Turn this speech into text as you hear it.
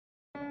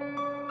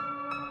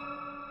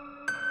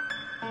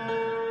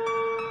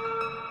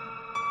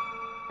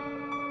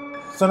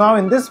So now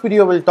in this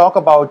video we'll talk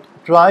about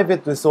try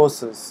with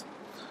resources.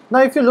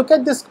 Now if you look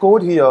at this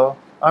code here,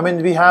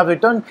 we have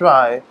return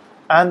try,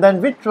 and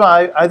then with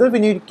try either we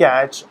need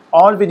catch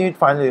or we need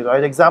finally,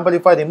 right? Example,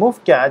 if I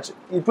remove catch,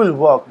 it will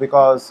work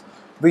because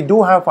we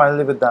do have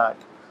finally with that.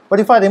 But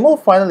if I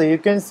remove finally, you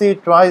can see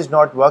try is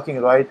not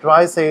working, right?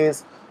 Try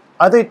says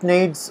either it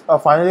needs a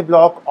finally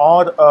block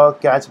or a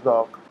catch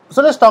block.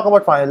 So let's talk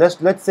about finally.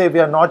 Let's say we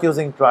are not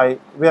using try,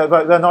 we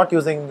are not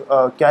using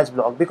catch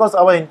block, because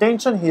our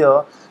intention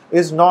here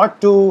is not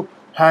to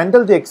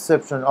handle the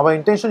exception. Our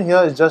intention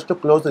here is just to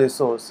close the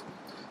resource.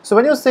 So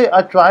when you say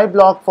a try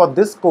block for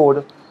this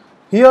code,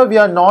 here we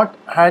are not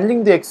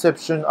handling the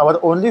exception. Our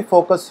only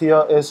focus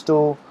here is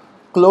to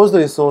close the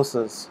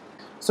resources.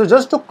 So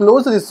just to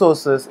close the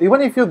resources,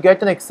 even if you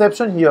get an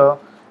exception here,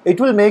 it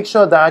will make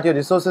sure that your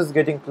resource is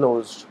getting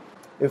closed.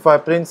 If I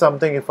print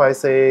something, if I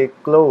say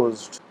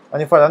closed,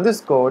 and if I run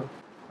this code,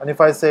 and if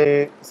I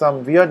say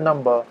some weird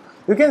number,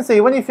 you can say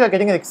even if you are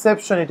getting an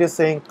exception, it is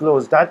saying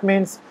closed. That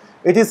means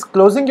it is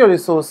closing your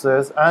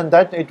resources, and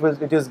that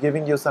it is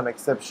giving you some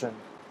exception.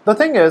 The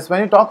thing is,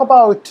 when you talk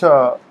about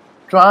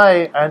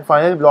try and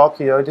final block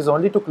here, it is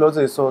only to close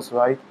the resource,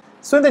 right?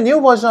 So in the new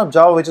version of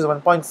Java, which is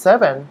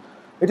 1.7,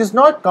 it is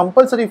not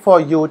compulsory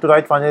for you to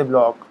write final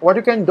block. What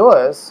you can do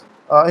is,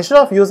 instead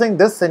of using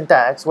this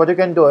syntax, what you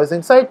can do is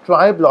inside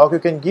try block, you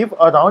can give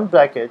a round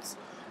brackets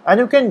and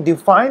you can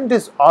define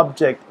this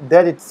object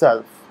there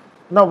itself.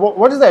 Now,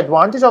 what is the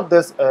advantage of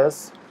this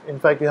is, in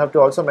fact, you have to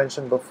also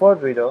mention before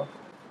reader.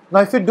 Now,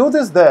 if you do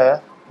this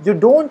there, you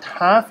don't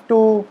have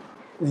to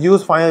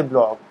use final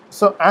block.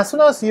 So as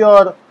soon as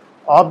your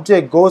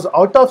object goes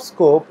out of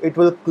scope, it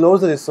will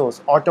close the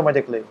resource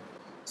automatically.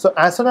 So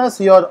as soon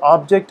as your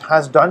object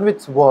has done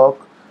its work,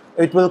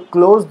 it will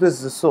close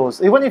this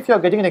resource. Even if you are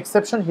getting an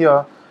exception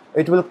here,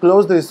 it will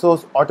close the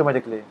resource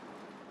automatically.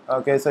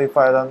 Okay, so if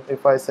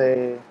I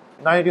say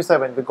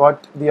 987, we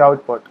got the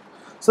output.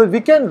 So we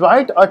can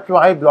write a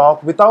try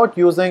block without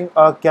using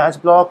a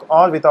catch block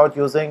or without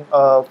using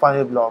a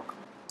final block.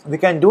 We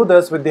can do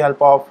this with the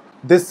help of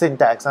this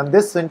syntax, and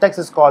this syntax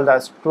is called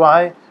as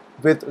try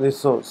with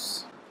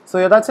resource. So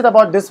yeah, that's it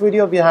about this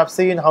video. We have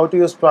seen how to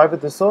use try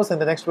with resource. In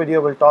the next video,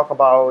 we'll talk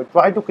about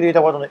try to create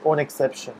our own exception.